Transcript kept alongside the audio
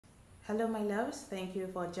Hello my loves, thank you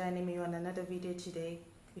for joining me on another video today.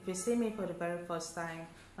 If you see me for the very first time,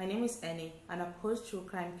 my name is Annie and I post true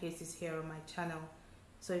crime cases here on my channel.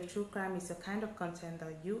 So if true crime is the kind of content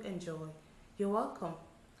that you enjoy, you're welcome.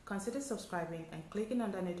 Consider subscribing and clicking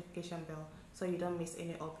on the notification bell so you don't miss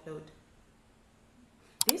any upload.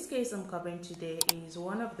 This case I'm covering today is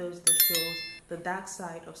one of those that shows the dark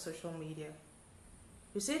side of social media.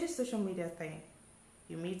 You see this social media thing?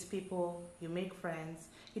 You meet people, you make friends,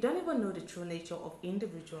 you don't even know the true nature of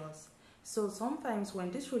individuals. So sometimes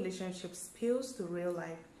when this relationship spills to real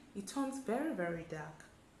life, it turns very, very dark.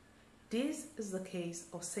 This is the case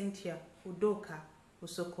of Cynthia Udoka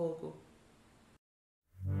Osokogu.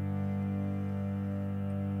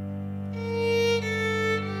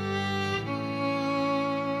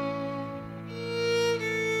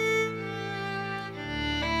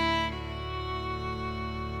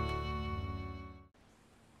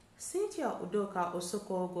 Cynthia Udoka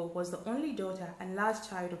Osokogu was the only daughter and last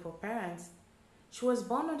child of her parents. She was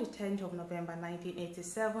born on the 10th of November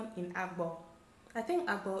 1987 in Agbo. I think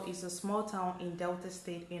Agbo is a small town in Delta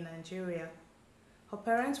State in Nigeria. Her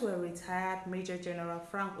parents were retired Major General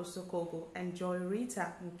Frank Osokogu and Joy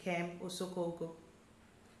Rita Nkem Osokogu.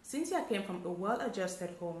 Cynthia came from a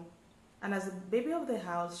well-adjusted home, and as a baby of the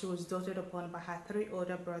house, she was doted upon by her three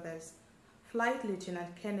older brothers, Flight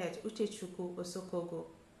Lieutenant Kenneth Uchechukwu Osokogu,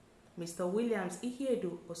 Mr. Williams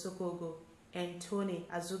Ihiedu Osokogu, and Tony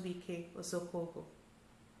Azubike Osokogu.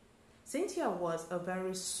 Cynthia was a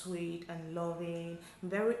very sweet and loving,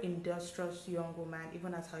 very industrious young woman,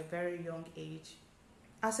 even at her very young age.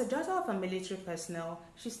 As a daughter of a military personnel,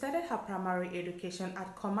 she started her primary education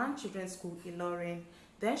at Command Children's School in Ilorin.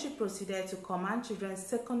 Then she proceeded to Command Children's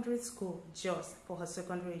Secondary School, Jos, for her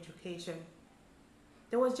secondary education.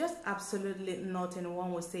 There was just absolutely nothing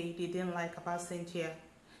one would say they didn't like about Cynthia.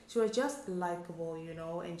 She was just likable,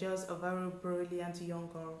 and just a very brilliant young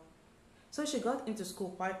girl. So she got into school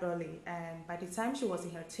quite early, and by the time she was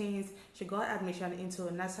in her teens, she got admission into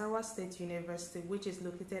Nasarawa State University, which is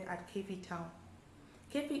located at Kefi town.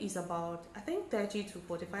 Kefi is about, I think, 30 to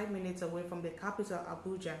 45 minutes away from the capital,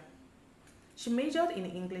 Abuja. She majored in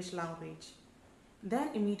English language. Then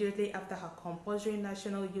immediately after her compulsory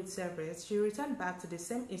National Youth Service, she returned back to the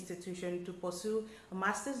same institution to pursue a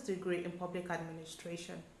master's degree in public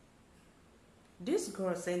administration. This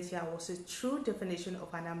girl, Cynthia, was a true definition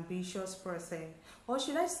of an ambitious person, or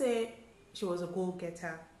should I say she was a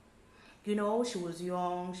go-getter. She was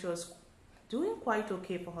young, she was doing quite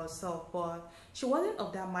okay for herself, but she wasn't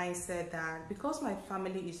of that mindset that because my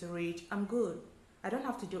family is rich, I'm good. I don't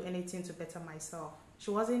have to do anything to better myself. She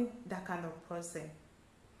wasn't that kind of person.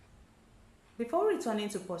 Before returning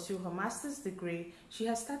to pursue her master's degree, she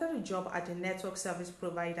had started a job at the network service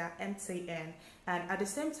provider MTN, and at the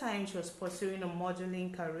same time she was pursuing a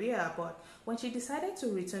modeling career. But when she decided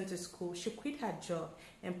to return to school, she quit her job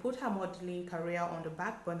and put her modeling career on the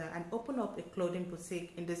back burner and opened up a clothing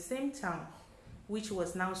boutique in the same town, which she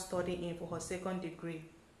was now studying in for her second degree.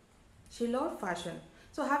 She loved fashion,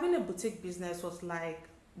 so having a boutique business was like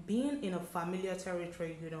being in a familiar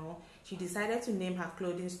territory, She decided to name her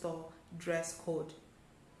clothing store Dress Code.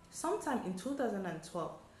 Sometime in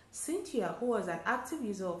 2012, Cynthia, who was an active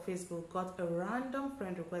user of Facebook, got a random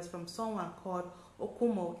friend request from someone called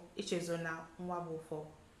Okumo Ichezona Nwabufo.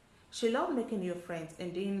 She loved making new friends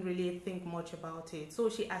and didn't really think much about it, so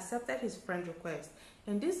she accepted his friend request.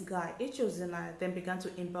 And this guy, Ichezona, then began to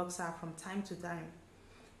inbox her from time to time.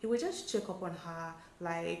 He would just check up on her,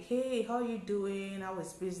 like, hey, how you doing? How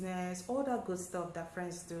is business? All that good stuff that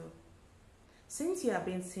friends do. Cynthia,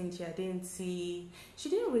 being Cynthia, she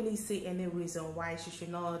didn't really see any reason why she should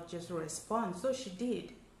not just respond, so she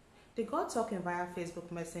did. They got talking via Facebook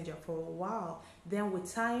Messenger for a while. Then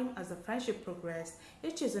with time, as the friendship progressed,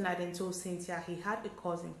 Echezona then told Cynthia he had a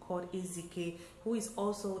cousin called Ezike, who is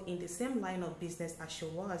also in the same line of business as she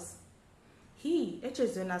was.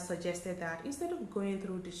 Echezona suggested that instead of going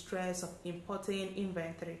through the stress of importing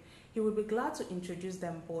inventory, he would be glad to introduce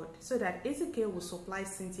them both so that Ezike would supply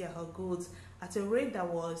Cynthia her goods at a rate that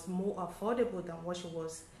was more affordable than what she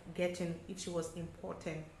was getting if she was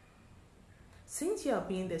importing. Cynthia,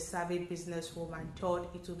 being the savvy businesswoman,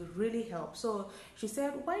 thought it would really help, so she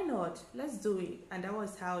said, why not? Let's do it. And that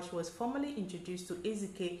was how she was formally introduced to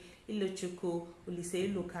Ezike Ilochukwu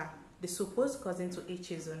Uliseiluka, the supposed cousin to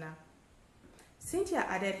Echezona. Cynthia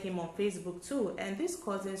added him on Facebook too, and these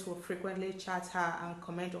cousins would frequently chat her and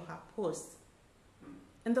comment on her posts.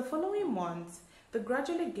 In the following month, They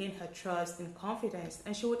gradually gained her trust and confidence,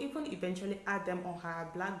 and she would even eventually add them on her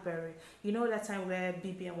BlackBerry. You know that time where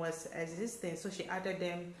BBM was existing, so she added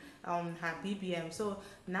them on her BBM. So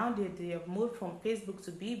now they have moved from Facebook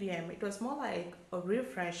to BBM. It was more like a real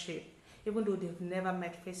friendship, even though they've never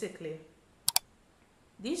met physically.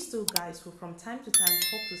 These two guys would from time to time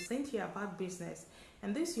talk to Cynthia about business,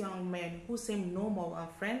 and this young man who seemed normal and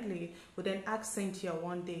friendly would then ask Cynthia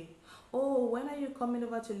one day, "Oh, when are you coming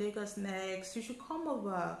over to Lagos next? You should come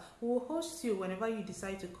over. We'll host you whenever you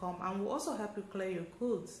decide to come, and we'll also help you clear your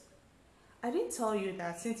goods." I didn't tell you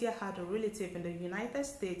that Cynthia had a relative in the United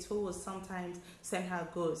States who would sometimes send her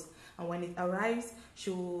goods, and when it arrives, she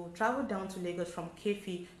will travel down to Lagos from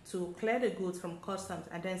Kefi to clear the goods from customs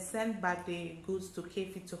and then send back the goods to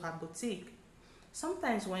Kefi to her boutique.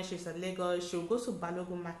 Sometimes when she's at Lagos, she'll go to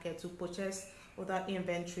Balogun Market to purchase other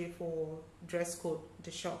inventory for dress code, the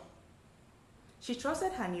shop. She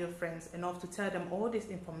trusted her new friends enough to tell them all this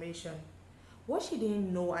information. What she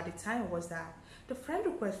didn't know at the time was that the friend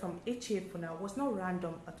request from HA Funa was not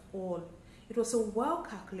random at all. It was a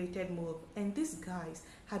well-calculated move, and these guys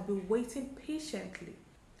had been waiting patiently,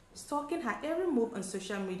 stalking her every move on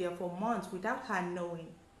social media for months without her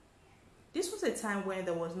knowing. This was a time when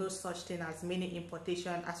there was no such thing as mini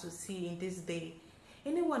importation as we see in this day.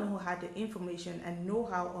 Anyone who had the information and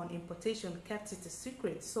know-how on importation kept it a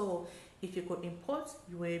secret, so if you could import,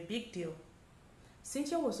 you were a big deal.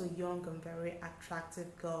 Cynthia was a young and very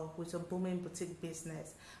attractive girl with a booming boutique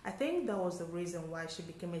business. I think that was the reason why she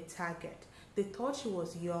became a target. They thought she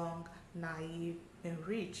was young, naive, and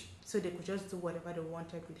rich, so they could just do whatever they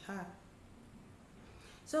wanted with her.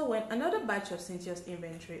 So when another batch of Cynthia's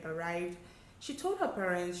inventory arrived, she told her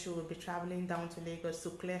parents she would be traveling down to Lagos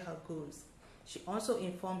to clear her goods. She also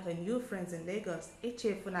informed her new friends in Lagos,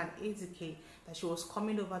 HFN and AZK, that she was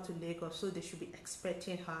coming over to Lagos, so they should be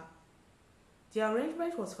expecting her. The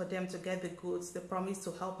arrangement was for them to get the goods they promised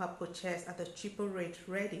to help her purchase at a cheaper rate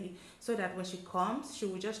ready, so that when she comes, she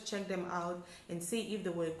will just check them out and see if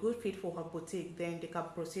they were a good fit for her boutique, then they can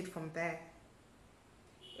proceed from there.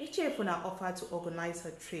 HFN offered to organize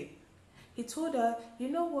her trip. He told her, "You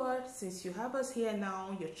know what, since you have us here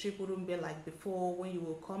now, your trip wouldn't be like before when you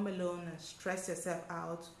will come alone and stress yourself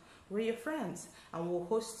out. We're your friends and we'll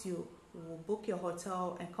host you. We'll book your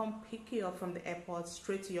hotel and come pick you up from the airport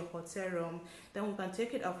straight to your hotel room. Then we can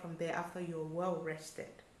take it up from there after you're well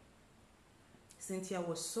rested." Cynthia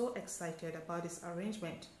was so excited about this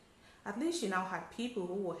arrangement. At least she now had people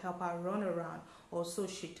who would help her run around, or so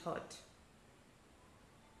she thought.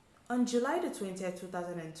 On July the 20th,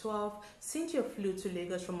 2012, Cynthia flew to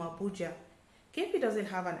Lagos from Abuja. Kefi doesn't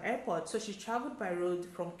have an airport, so she traveled by road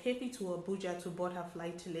from Kefi to Abuja to board her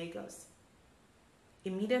flight to Lagos.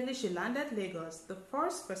 Immediately she landed Lagos, the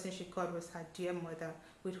first person she called was her dear mother,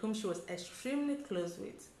 with whom she was extremely close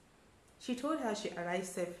with. She told her she arrived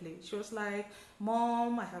safely. She was like,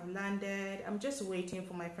 "Mom, I have landed. I'm just waiting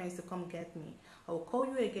for my friends to come get me. I will call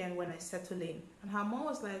you again when I settle in." And her mom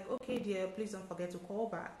was like, "Okay dear, please don't forget to call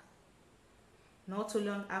back." Not too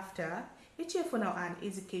long after, Ichefuna and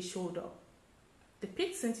Ezike showed up. They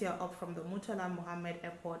picked Cynthia up from the Murtala Mohammed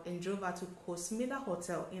Airport and drove her to Cosmila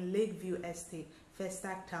Hotel in Lakeview Estate,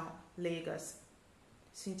 Festac Town, Lagos.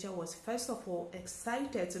 Cynthia was first of all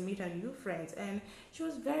excited to meet her new friends, and she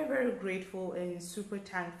was very grateful and super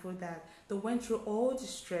thankful that they went through all the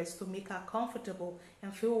stress to make her comfortable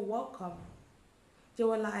and feel welcome. They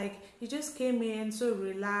were like, "You just came in, so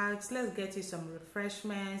relax, let's get you some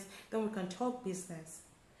refreshments, then we can talk business."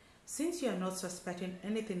 Cynthia, not suspecting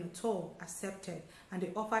anything at all, accepted, and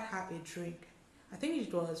they offered her a drink. I think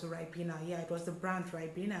it was Ribena. Yeah, it was the brand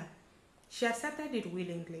Ribena. She accepted it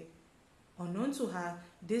willingly. Unknown to her,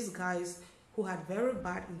 these guys who had very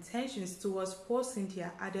bad intentions towards poor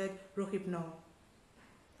Cynthia added Rohypnol.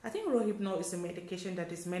 I think Rohypnol is a medication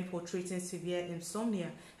that is meant for treating severe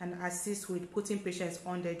insomnia and assists with putting patients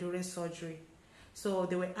under during surgery. So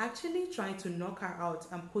they were actually trying to knock her out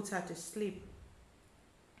and put her to sleep.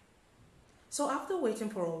 So after waiting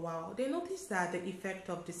for a while, they noticed that the effect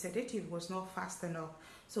of the sedative was not fast enough,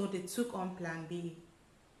 so they took on plan B.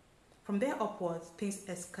 From there upwards, things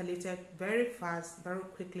escalated very fast, very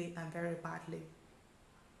quickly, and very badly.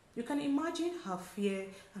 You can imagine her fear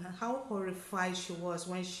and how horrified she was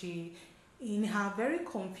when she, in her very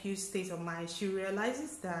confused state of mind, she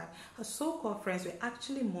realizes that her so-called friends were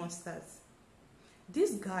actually monsters.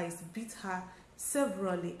 These guys beat her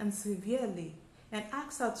severally and severely and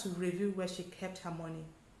asked her to reveal where she kept her money.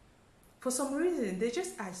 For some reason, they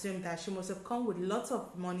just assumed that she must have come with lots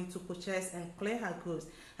of money to purchase and clear her goods,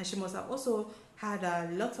 and she must have also had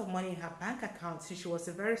a lot of money in her bank account since she was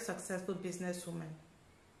a very successful businesswoman.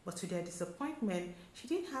 But to their disappointment, she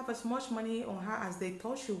didn't have as much money on her as they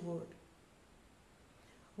thought she would.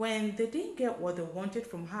 When they didn't get what they wanted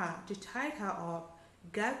from her, they tied her up,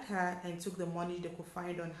 gagged her, and took the money they could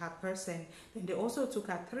find on her person. Then they also took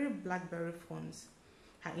her 3 BlackBerry phones,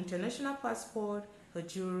 her international passport, her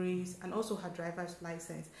jewelries, and also her driver's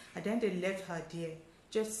license. And then they left her there,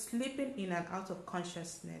 just slipping in and out of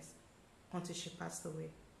consciousness until she passed away.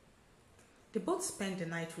 They both spent the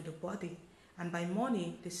night with the body, and by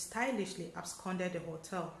morning, they stylishly absconded the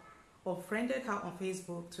hotel, unfriended her on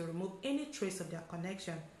Facebook to remove any trace of their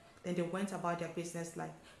connection. Then they went about their business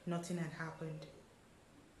like nothing had happened.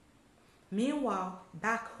 Meanwhile,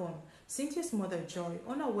 back home, Cynthia's mother Joy,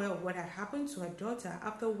 unaware of what had happened to her daughter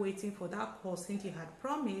after waiting for that call Cynthia had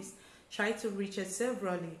promised, tried to reach her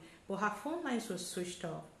severally, but her phone lines were switched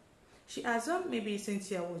off. She assumed maybe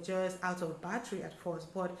Cynthia was just out of battery at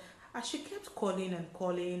first, but as she kept calling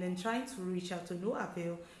and trying to reach her to no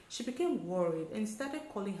avail, she became worried and started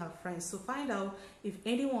calling her friends to find out if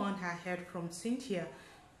anyone had heard from Cynthia.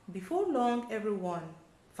 Before long, everyone,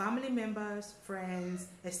 family members, friends,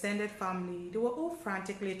 extended family, they were all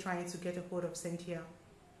frantically trying to get a hold of Cynthia.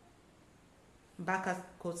 Back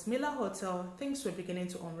at Coatsmiller Hotel, things were beginning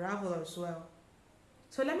to unravel as well.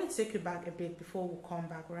 So let me take you back a bit before we come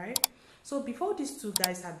back, right? So before these two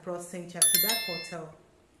guys had brought Cynthia to that hotel,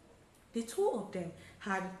 the two of them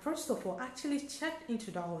had, first of all, actually checked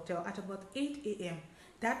into the hotel at about 8 a.m.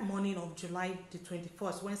 that morning of July the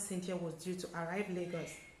 21st when Cynthia was due to arrive Lagos.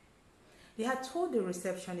 They had told the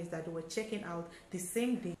receptionist that they were checking out the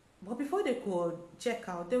same day. But before they could check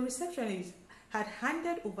out, the receptionist had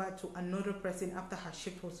handed over to another person after her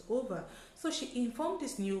shift was over. So she informed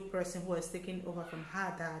this new person who was taking over from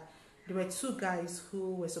her that there were two guys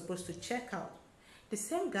who were supposed to check out. The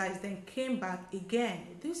same guys then came back again,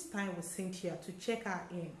 this time with Cynthia, to check her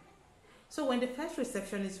in. So when the first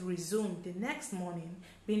receptionist resumed the next morning,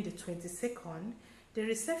 being the 22nd, the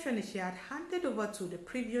receptionist she had handed over to the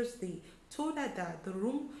previous day told her that the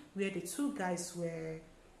room where the two guys were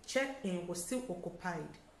checked in was still occupied.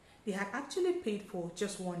 They had actually paid for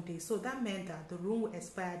just one day, so that meant that the room would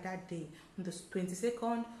expire that day on the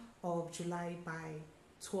 22nd of July by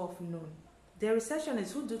 12 noon. The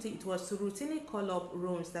receptionist whose duty it was to routinely call up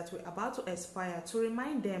rooms that were about to expire to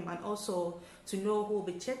remind them and also to know who will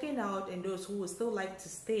be checking out and those who would still like to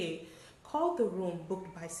stay, called the room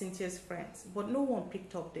booked by Cynthia's friends, but no one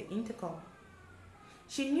picked up the intercom.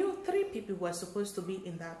 She knew 3 people were supposed to be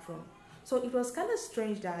in that room, so it was kind of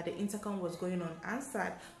strange that the intercom was going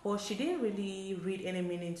unanswered, but she didn't really read any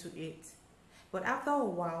meaning to it. But after a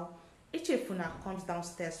while, Ichefuna comes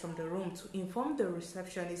downstairs from the room to inform the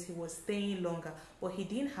receptionist he was staying longer, but he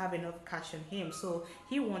didn't have enough cash on him, so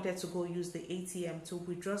he wanted to go use the ATM to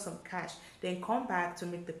withdraw some cash, then come back to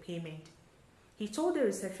make the payment. He told the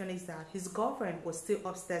receptionist that his girlfriend was still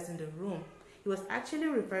upstairs in the room. He was actually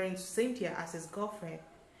referring to Cynthia as his girlfriend.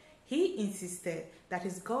 He insisted that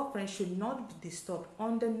his girlfriend should not be disturbed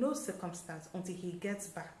under no circumstance until he gets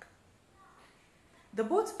back. They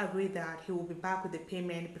both agreed that he will be back with the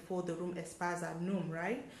payment before the room expires at noon,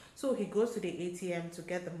 right? So he goes to the ATM to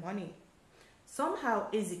get the money. Somehow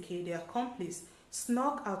Ezike, the accomplice,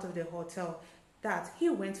 snuck out of the hotel. That he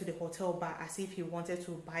went to the hotel bar as if he wanted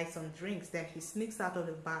to buy some drinks. Then he sneaks out of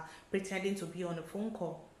the bar pretending to be on a phone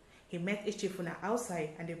call. He met Ichefuna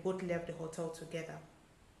outside and they both left the hotel together.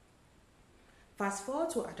 Fast forward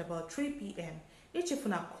to at about 3 p.m.,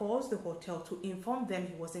 Ichefuna calls the hotel to inform them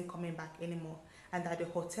he wasn't coming back anymore and that the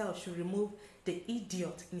hotel should remove the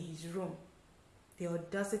idiot in his room. The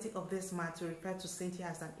audacity of this man to refer to Cynthia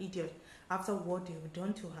as an idiot after what they have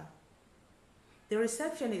done to her. The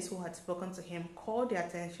receptionist who had spoken to him called the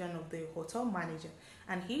attention of the hotel manager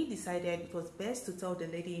and he decided it was best to tell the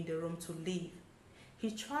lady in the room to leave.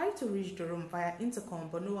 He tried to reach the room via intercom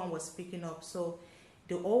but no one was picking up, so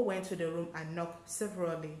they all went to the room and knocked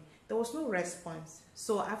severally. There was no response,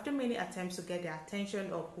 so after many attempts to get the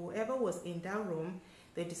attention of whoever was in that room,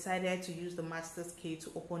 they decided to use the master's key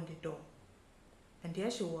to open the door. And there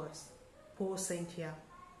she was, poor Cynthia,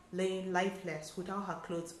 laying lifeless without her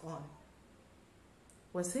clothes on.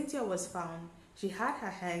 When Cynthia was found, she had her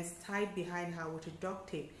hands tied behind her with a duct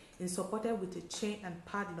tape and supported with a chain and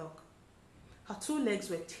padlock. Her 2 legs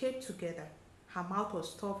were taped together. Her mouth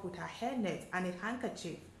was stuffed with her hairnet and a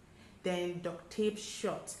handkerchief, then duct tape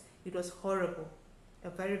shut. It was horrible, a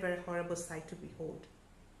very, very horrible sight to behold.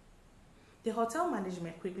 The hotel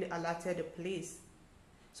management quickly alerted the police.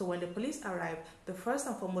 So when the police arrived, they first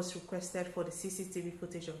and foremost requested for the CCTV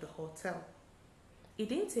footage of the hotel. It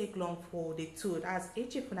didn't take long for the two, as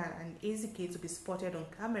Echefuna and Ezike, to be spotted on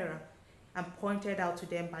camera and pointed out to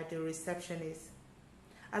them by the receptionist.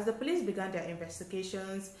 As the police began their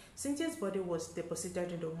investigations, Cynthia's body was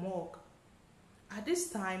deposited in the morgue. At this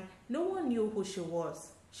time, no one knew who she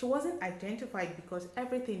was. She wasn't identified because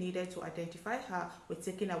everything needed to identify her was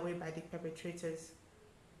taken away by the perpetrators.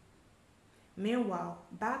 Meanwhile,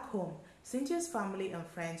 back home, Cynthia's family and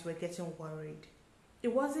friends were getting worried.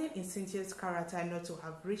 It wasn't in Cynthia's character not to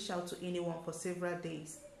have reached out to anyone for several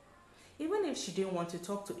days. Even if she didn't want to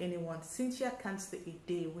talk to anyone, Cynthia can't stay a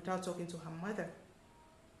day without talking to her mother.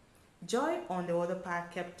 Joy, on the other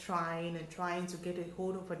part, kept trying and trying to get a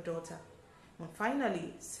hold of her daughter. And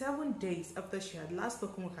finally, 7 days after she had last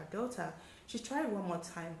spoken with her daughter, she tried one more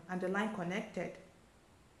time and the line connected.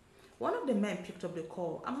 One of the men picked up the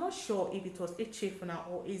call. I'm not sure if it was Echefuna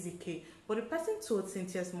or Ezike, but the person told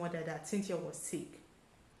Cynthia's mother that Cynthia was sick.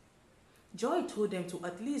 Joy told them to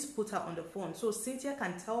at least put her on the phone so Cynthia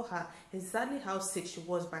can tell her exactly how sick she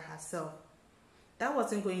was by herself. That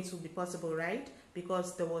wasn't going to be possible, right?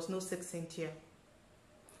 Because there was no sick Cynthia.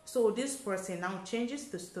 So this person now changes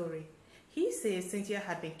the story. He says Cynthia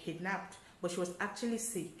had been kidnapped, but she was actually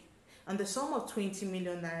sick, and the sum of 20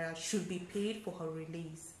 million naira should be paid for her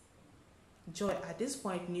release. Joy at this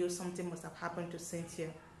point knew something must have happened to Cynthia,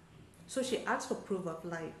 so she asked for proof of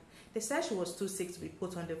life. They said she was too sick to be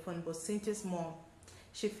put on the phone, but Cynthia's mom,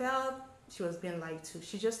 she felt she was being lied to.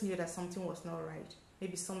 She just knew that something was not right.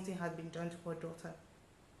 Maybe something had been done to her daughter.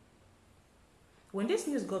 When this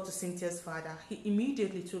news got to Cynthia's father, he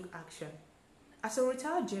immediately took action. As a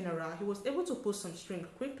retired general, he was able to pull some string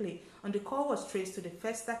quickly, and the call was traced to the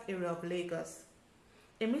Festac area of Lagos.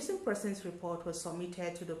 A missing persons report was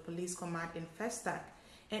submitted to the police command in Festac,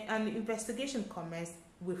 and an investigation commenced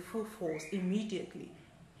with full force immediately.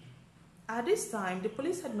 At this time, the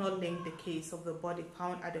police had not linked the case of the body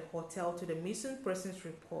found at the hotel to the missing persons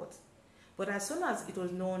report. But as soon as it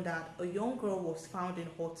was known that a young girl was found in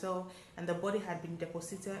a hotel and the body had been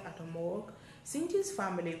deposited at a morgue, Cynthia's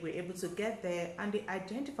family were able to get there and they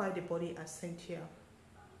identified the body as Cynthia.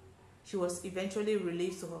 She was eventually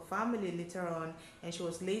released to her family later on, and she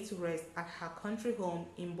was laid to rest at her country home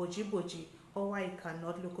in Boji, Owaika,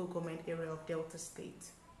 North Local Government Area of Delta State.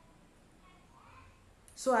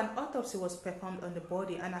 So an autopsy was performed on the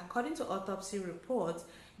body, and according to autopsy reports,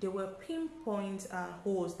 there were pinpoint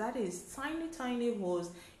holes, that is tiny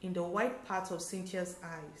holes in the white part of Cynthia's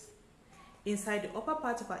eyes, inside the upper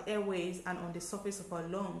part of her airways and on the surface of her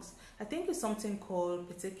lungs. I think it's something called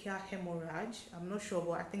petechial hemorrhage. I'm not sure,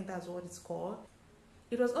 but I think that's what it's called.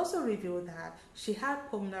 It was also revealed that she had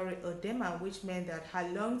pulmonary edema, which meant that her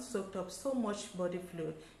lungs soaked up so much body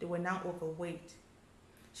fluid they were now overweight.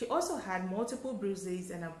 She also had multiple bruises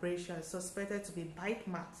and abrasions suspected to be bite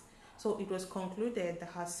marks, so it was concluded that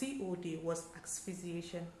her COD was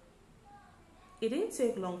asphyxiation. It didn't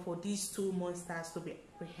take long for these two monsters to be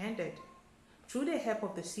apprehended. Through the help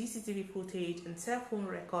of the CCTV footage and cell phone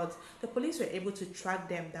records, the police were able to track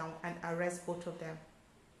them down and arrest both of them.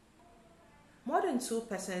 More than 2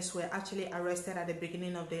 persons were actually arrested at the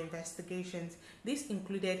beginning of the investigations. This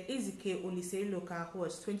included Ezike Udoka, who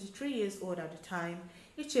was 23 years old at the time,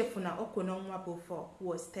 Echefuna Okonomwabufo, who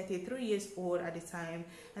was 33 years old at the time,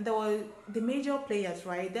 and there were the major players,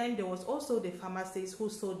 right? Then there was also the pharmacist who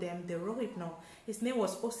sold them the Rohypnol. His name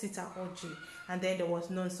was Osita Oji, and then there was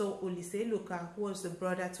Nonso Udoka, who was the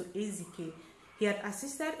brother to Ezike. He had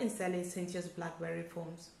assisted in selling Cynthia's BlackBerry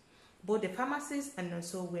phones. Both the pharmacist and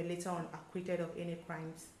Nonso were later on acquitted of any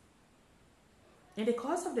crimes. In the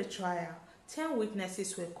course of the trial, 10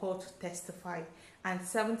 witnesses were called to testify and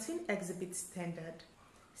 17 exhibits tendered.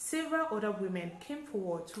 Several other women came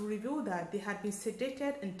forward to reveal that they had been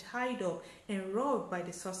sedated and tied up and robbed by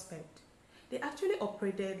the suspect. They actually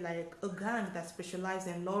operated like a gang that specialized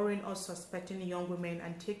in luring or suspecting young women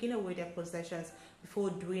and taking away their possessions before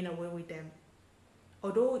doing away with them.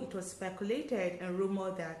 Although it was speculated and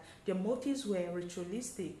rumored that their motives were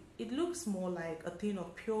ritualistic, it looks more like a thing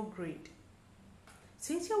of pure greed.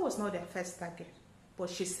 Cynthia was not their first target, but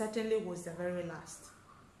she certainly was the very last.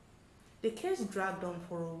 The case dragged on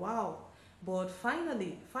for a while, but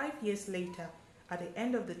finally, 5 years later, at the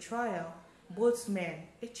end of the trial, both men,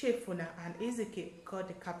 Echefuna and Ezike, got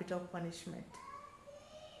the capital punishment.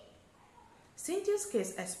 Cynthia's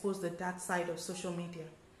case exposed the dark side of social media.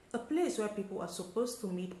 A place where people are supposed to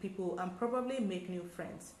meet people and probably make new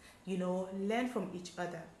friends, learn from each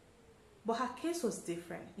other. But her case was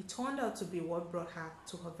different. It turned out to be what brought her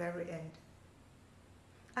to her very end.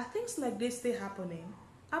 Are things like this still happening?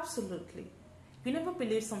 Absolutely. You never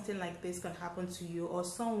believe something like this can happen to you or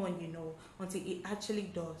someone you know until it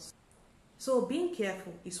actually does. So being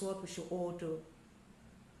careful is what we should all do.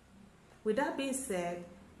 With that being said,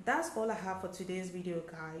 That's all I have for today's video,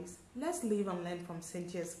 guys. Let's live and learn from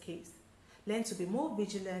Cynthia's case. Learn to be more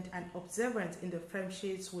vigilant and observant in the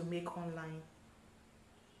friendships we make online.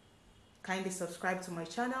 Kindly subscribe to my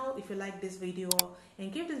channel if you like this video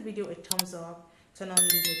and give this video a thumbs up. Turn on the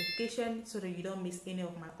notification so that you don't miss any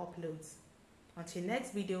of my uploads. Until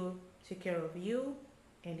next video, take care of you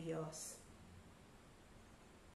and yours.